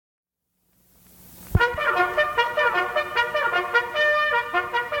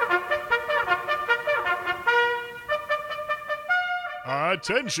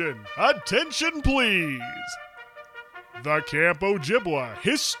Attention! Attention, please! The Camp Ojibwa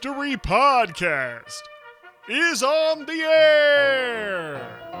History Podcast is on the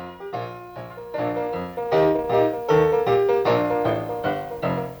air!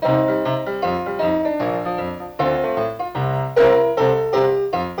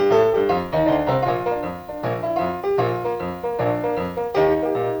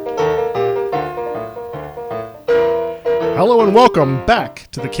 Hello and welcome back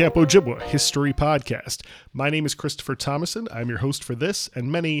to the Camp Ojibwa History Podcast. My name is Christopher Thomason. I'm your host for this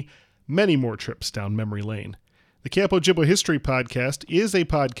and many, many more trips down memory lane. The Camp Ojibwa History Podcast is a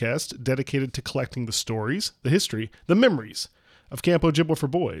podcast dedicated to collecting the stories, the history, the memories of Camp Ojibwa for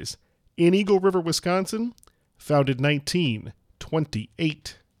Boys in Eagle River, Wisconsin, founded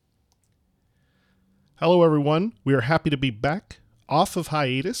 1928. Hello everyone. We are happy to be back off of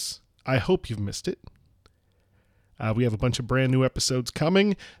hiatus. I hope you've missed it. We have a bunch of brand new episodes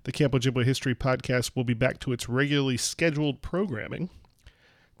coming. The Camp Ojibwa History Podcast will be back to its regularly scheduled programming.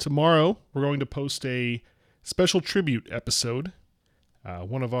 Tomorrow, we're going to post a special tribute episode.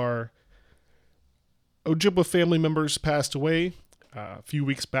 One of our Ojibwa family members passed away a few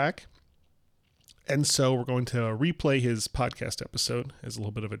weeks back. And so we're going to replay his podcast episode as a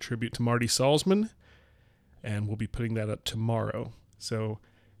little bit of a tribute to Marty Salzman. And we'll be putting that up tomorrow. So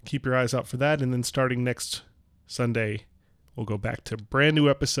keep your eyes out for that. And then starting next Sunday, we'll go back to brand new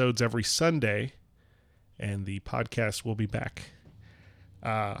episodes every Sunday, and the podcast will be back.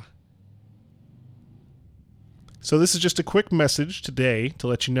 So this is just a quick message today to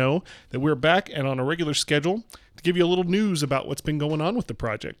let you know that we're back and on a regular schedule to give you a little news about what's been going on with the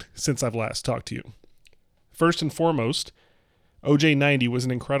project since I've last talked to you. First and foremost, OJ90 was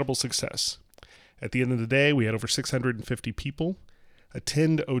an incredible success. At the end of the day, we had over 650 people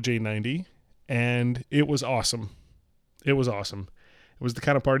attend OJ90, and it was awesome. It was awesome. It was the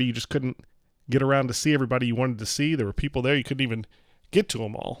kind of party you just couldn't get around to see everybody you wanted to see. There were people there, you couldn't even get to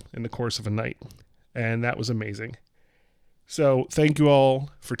them all in the course of a night. And that was amazing. So thank you all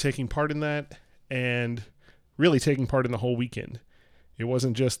for taking part in that and really taking part in the whole weekend. It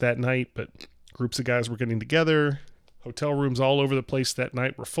wasn't just that night, but groups of guys were getting together. Hotel rooms all over the place that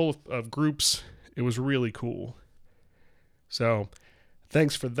night were full of groups. It was really cool. So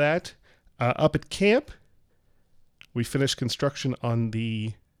thanks for that. Up at camp, we finished construction on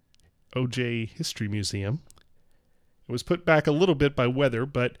the OJ History Museum. It was put back a little bit by weather,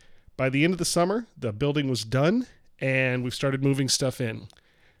 but by the end of the summer, the building was done, and we've started moving stuff in.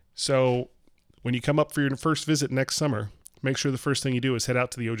 So when you come up for your first visit next summer, make sure the first thing you do is head out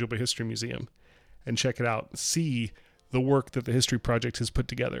to the Ojibwa History Museum and check it out. See the work that the History Project has put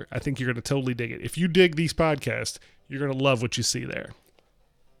together. I think you're going to totally dig it. If you dig these podcasts, you're going to love what you see there.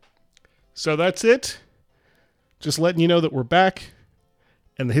 So that's it. Just letting you know that we're back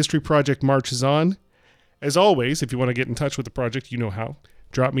and the History Project marches on. As always, if you want to get in touch with the project, you know how.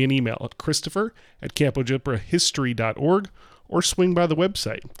 Drop me an email at christopher@campojibwahistory.org or swing by the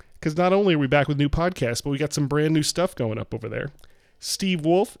website. Because not only are we back with new podcasts, but we got some brand new stuff going up over there. Steve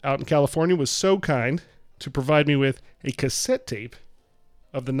Wolf out in California was so kind to provide me with a cassette tape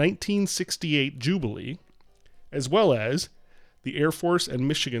of the 1968 Jubilee, as well as the Air Force and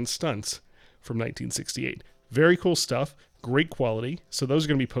Michigan stunts from 1968. Very cool stuff. Great quality. So those are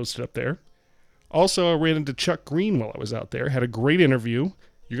going to be posted up there. Also, I ran into Chuck Green while I was out there. Had a great interview.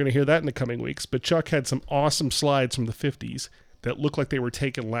 You're going to hear that in the coming weeks. But Chuck had some awesome slides from the 50s that looked like they were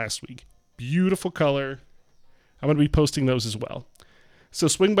taken last week. Beautiful color. I'm going to be posting those as well. So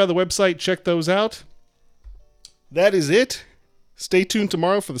swing by the website. Check those out. That is it. Stay tuned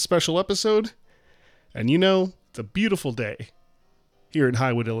tomorrow for the special episode. And you know, it's a beautiful day here in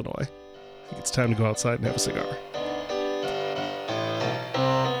Highwood, Illinois. I think it's time to go outside and have a cigar.